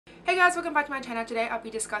Hey guys, welcome back to my channel. Today I'll be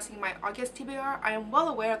discussing my August TBR. I am well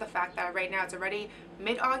aware of the fact that right now it's already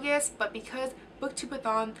mid-August, but because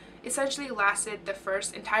Booktubeathon essentially lasted the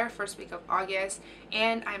entire first week of August,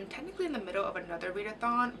 and I'm technically in the middle of another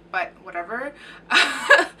readathon, but whatever.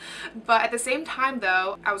 But at the same time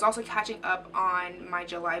though, I was also catching up on my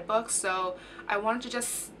July books, so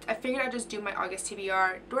I figured I'd just do my August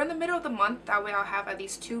TBR during the middle of the month. That way I'll have at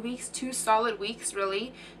least 2 weeks, 2 solid weeks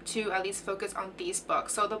really, to at least focus on these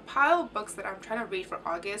books. So the pile of books that I'm trying to read for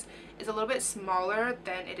August is a little bit smaller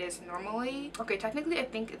than it is normally. Okay, technically I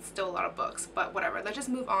think it's still a lot of books, but whatever. Let's just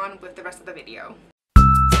move on with the rest of the video.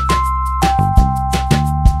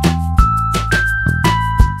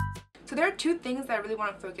 So there are 2 things that I really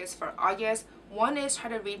want to focus for August. One is try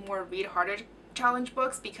to read more Read Harder challenge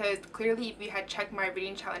books, because clearly if you had checked my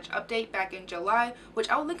reading challenge update back in July, which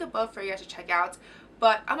I'll link above for you guys to check out,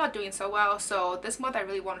 but I'm not doing so well, so this month I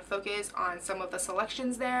really want to focus on some of the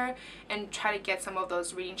selections there and try to get some of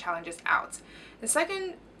those reading challenges out. The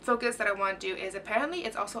second focus that I want to do is, apparently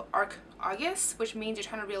it's also ARC August, which means you're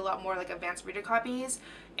trying to read a lot more like advanced reader copies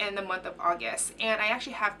in the month of August, and I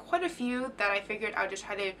actually have quite a few that I figured I would just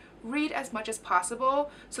try to read as much as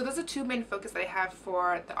possible. So those are 2 main focus that I have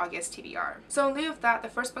for the August TBR. So in lieu of that, the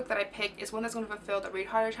first book that I picked is one that's going to fulfill the Read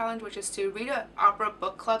Harder challenge, which is to read an opera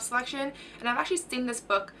book club selection, and I've actually seen this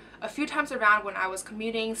book a few times around when I was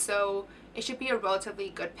commuting, so it should be a relatively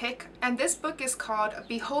good pick. And this book is called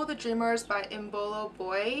Behold the Dreamers by Imbolo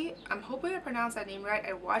Boy. I'm hoping I pronounced that name right.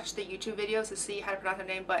 I watched the YouTube videos to see how to pronounce her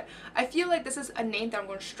name, but I feel like this is a name that I'm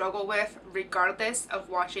going to struggle with regardless of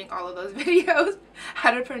watching all of those videos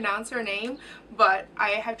how to pronounce her name, but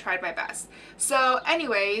I have tried my best. So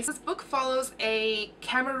anyways, this book follows a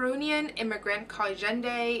Cameroonian immigrant called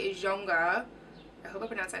Jende Jonga, I hope I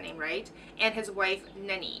pronounced that name right, and his wife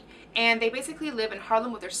Neni. And they basically live in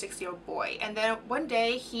Harlem with their 6-year-old boy. And then one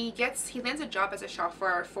day he lands a job as a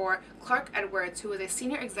chauffeur for Clark Edwards, who is a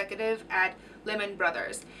senior executive at Lehman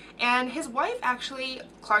Brothers. And his wife, actually,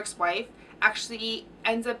 Clark's wife, actually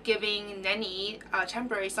ends up giving Neni a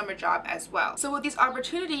temporary summer job as well. So with these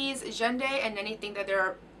opportunities, Jende and Neni think that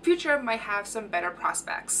their future might have some better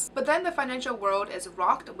prospects. But then the financial world is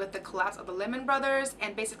rocked with the collapse of the Lehman Brothers,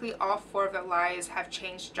 and basically all 4 of their lives have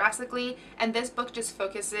changed drastically, and this book just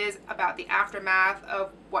focuses about the aftermath of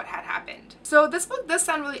what had happened. So this book does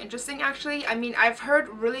sound really interesting actually. I mean, I've heard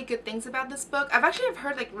really good things about this book. I've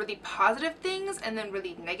heard like really positive things and then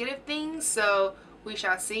really negative things, so we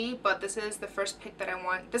shall see, but this is the first book that I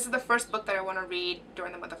want to read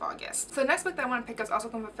during the month of August. So the next book that I want to pick is also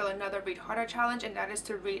going to fulfill another Read Harder challenge, and that is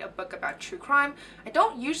to read a book about true crime. I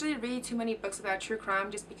don't usually read too many books about true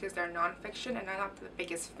crime just because they're nonfiction, and I'm not the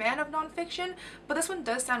biggest fan of nonfiction, but this one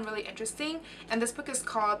does sound really interesting, and this book is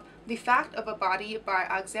called The Fact of a Body by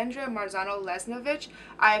Alexandra Marzano-Lesnevich.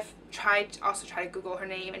 I've tried to Google her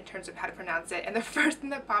name in terms of how to pronounce it, and the first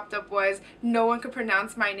thing that popped up was no one could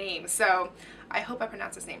pronounce my name, so I hope I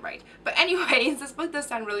pronounced this name right. But anyways, this book does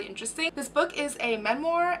sound really interesting. This book is a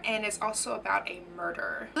memoir, and it's also about a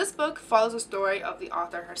murder. This book follows the story of the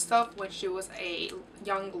author herself when she was a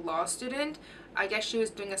young law student. I guess she was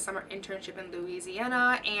doing a summer internship in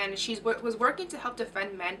Louisiana, and she was working to help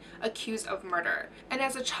defend men accused of murder. And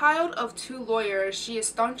as a child of 2 lawyers, she is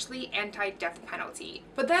staunchly anti-death penalty.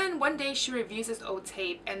 But then one day she reviews this old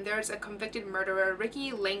tape, and there's a convicted murderer,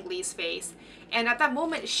 Ricky Langley's face, and at that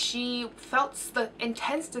moment she felt the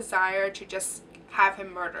intense desire to just have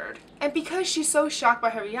him murdered. And because she's so shocked by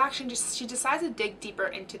her reaction, she decides to dig deeper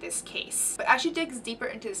into this case. But as she digs deeper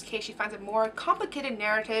into this case, she finds a more complicated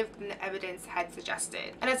narrative than the evidence had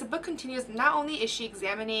suggested. And as the book continues, not only is she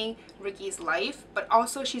examining Ricky's life, but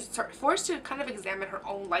also she's forced to kind of examine her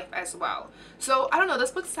own life as well. So I don't know,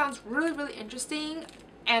 this book sounds really interesting,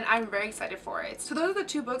 and I'm very excited for it. So those are the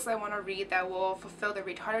 2 books I want to read that will fulfill the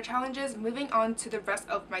Read Harder challenges. Moving on to the rest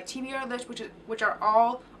of my TBR list, which are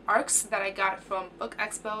all ARCs that I got from Book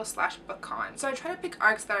Expo/BookCon. So I try to pick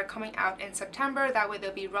ARCs that are coming out in September, that way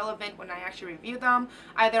they'll be relevant when I actually review them,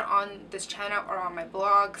 either on this channel or on my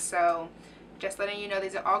blog. So just letting you know,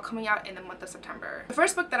 these are all coming out in the month of September. The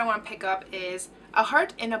first book that I want to pick up is A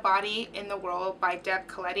Heart in a Body in the World by Deb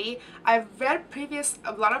Caletti. I've read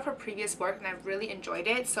a lot of her previous work, and I've really enjoyed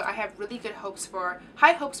it, so I have really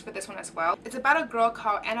high hopes for this one as well. It's about a girl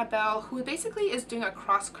called Annabelle who basically is doing a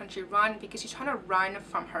cross-country run because she's trying to run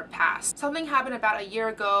from her past. Something happened about a year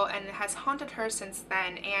ago, and it has haunted her since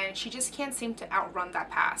then, and she just can't seem to outrun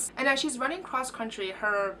that past. And as she's running cross-country,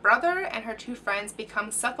 her brother and her 2 friends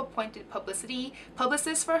become self-appointed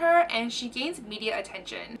publicists for her, and she gains media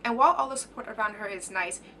attention. And while all the support around her her is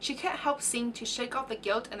nice, she can't help seem to shake off the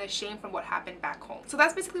guilt and the shame from what happened back home. So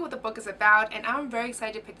that's basically what the book is about, and I'm very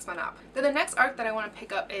excited to pick this one up. Then the next arc that I want to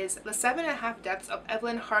pick up is The 7.5 Deaths of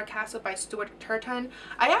Evelyn Hardcastle by Stuart Turton.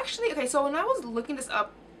 So when I was looking this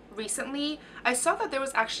up recently, I saw that there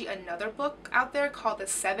was actually another book out there called The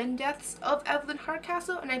 7 Deaths of Evelyn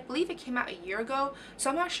Hardcastle, and I believe it came out a year ago, so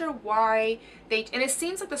I'm not sure why and it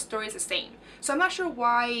seems like the story is the same, so I'm not sure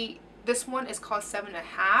why this one is called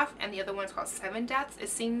 7.5 and the other one is called 7 Deaths. It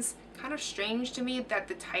seems kind of strange to me that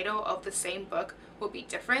the title of the same book will be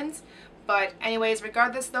different. But anyways,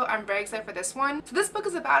 regardless though, I'm very excited for this one. So this book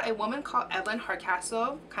is about a woman called Evelyn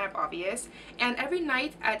Hardcastle, kind of obvious, and every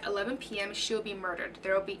night at 11 p.m. she'll be murdered.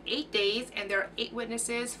 There will be 8 days and there are 8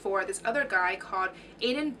 witnesses for this other guy called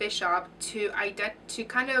Aidan Bishop to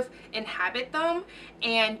kind of inhabit them,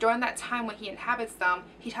 and during that time when he inhabits them,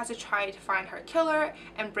 he has to try to find her killer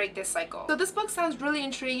and break this cycle. So this book sounds really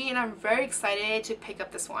intriguing and I'm very excited to pick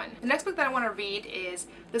up this one. The next book that I want to read is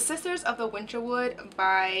The Sisters of the Winterwood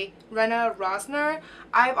by Rena Rosner.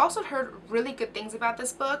 I've also heard really good things about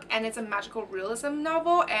this book, and it's a magical realism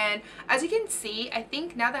novel, and as you can see, I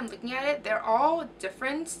think now that I'm looking at it, they're all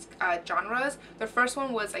different genres. The first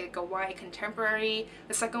one was like a YA contemporary,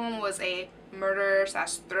 the second one was a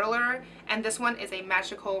murder/thriller, and this one is a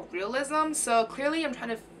magical realism. So clearly I'm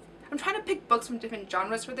trying to pick books from different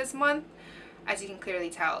genres for this month, as you can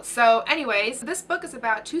clearly tell. So anyways, this book is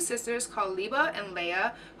about 2 sisters called Liba and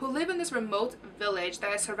Leia who live in this remote village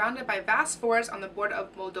that is surrounded by vast forests on the border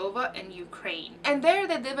of Moldova and Ukraine. And there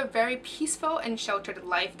they live a very peaceful and sheltered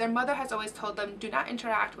life. Their mother has always told them, do not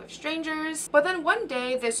interact with strangers. But then one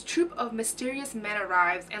day, this troop of mysterious men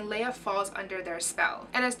arrives and Leia falls under their spell.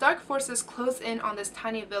 And as dark forces close in on this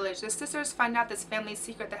tiny village, the sisters find out this family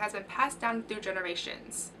secret that has been passed down through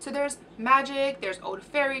generations. So there's magic, there's old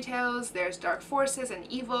fairy tales, there's dark forces and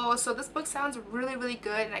evil. So this book sounds really, really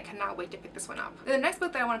good, and I cannot wait to pick this one up. The next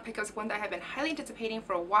book that I want to pick up is one that I have been highly anticipating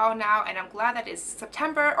for a while now, and I'm glad that it's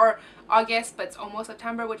September or August, but it's almost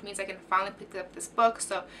September, which means I can finally pick up this book,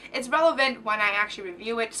 so it's relevant when I actually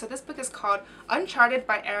review it. So this book is called Uncharted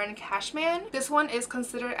by Aaron Cashman. This one is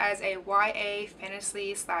considered as a YA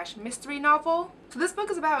fantasy/mystery novel. So this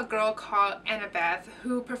book is about a girl called Annabeth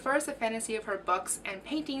who prefers the fantasy of her books and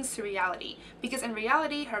paintings to reality, because in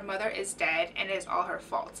reality her mother is dead and it is all her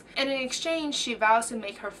fault. And in exchange, she vows to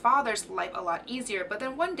make her father's life a lot easier, but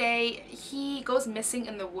then one day he goes missing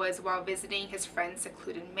in the woods while visiting his friend's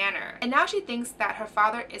secluded manor. And now she thinks that her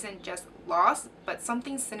father isn't just lost, but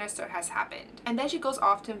something sinister has happened. And then she goes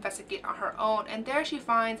off to investigate on her own, and there she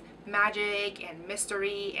finds magic and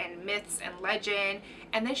mystery and myths and legend,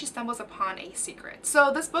 and then she stumbles upon a secret.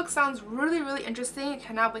 So this book sounds really, really interesting. I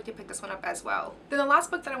cannot wait to pick this one up as well. Then the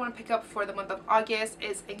last book that I want to pick up for the month of August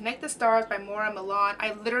is Ignite the Stars by Maura Milan.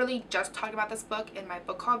 I literally just talked about this book in my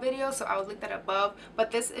book haul video, so I will link that above,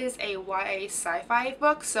 but this is a YA sci-fi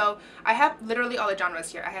book. So I have literally all the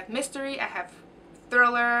genres here. I have mystery, I have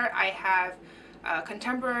thriller, I have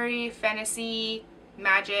contemporary, fantasy,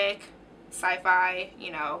 magic, sci-fi, you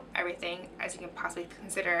know, everything as you can possibly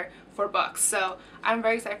consider for books. So I'm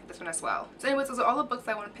very excited for this one as well. So anyways, those are all the books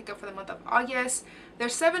I want to pick up for the month of August.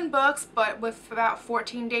 There's 7 books, but with about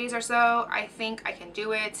 14 days or so, I think I can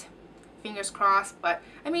do it. Fingers crossed. But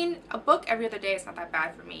I mean, a book every other day is not that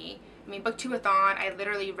bad for me. I mean, Booktubeathon, I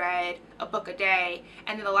literally read a book a day,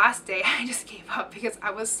 and then the last day I just gave up because I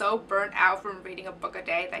was so burnt out from reading a book a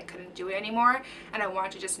day that I couldn't do it anymore, and I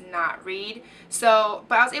wanted to just not read. So,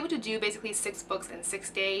 but I was able to do basically 6 books in 6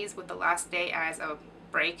 days, with the last day as a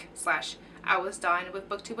break slash I was done with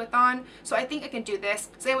Booktubeathon. So I think I can do this.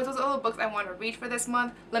 So anyways, those are all the books I want to read for this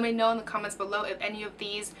month. Let me know in the comments below if any of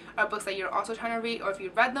these are books that you're also trying to read, or if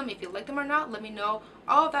you read them, if you like them or not. Let me know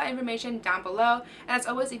all of that information down below. And as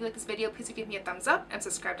always, if you like this video, please give me a thumbs up and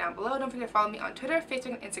subscribe down below. Don't forget to follow me on Twitter,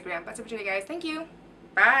 Facebook, and Instagram. That's it for today, guys. Thank you.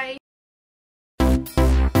 Bye.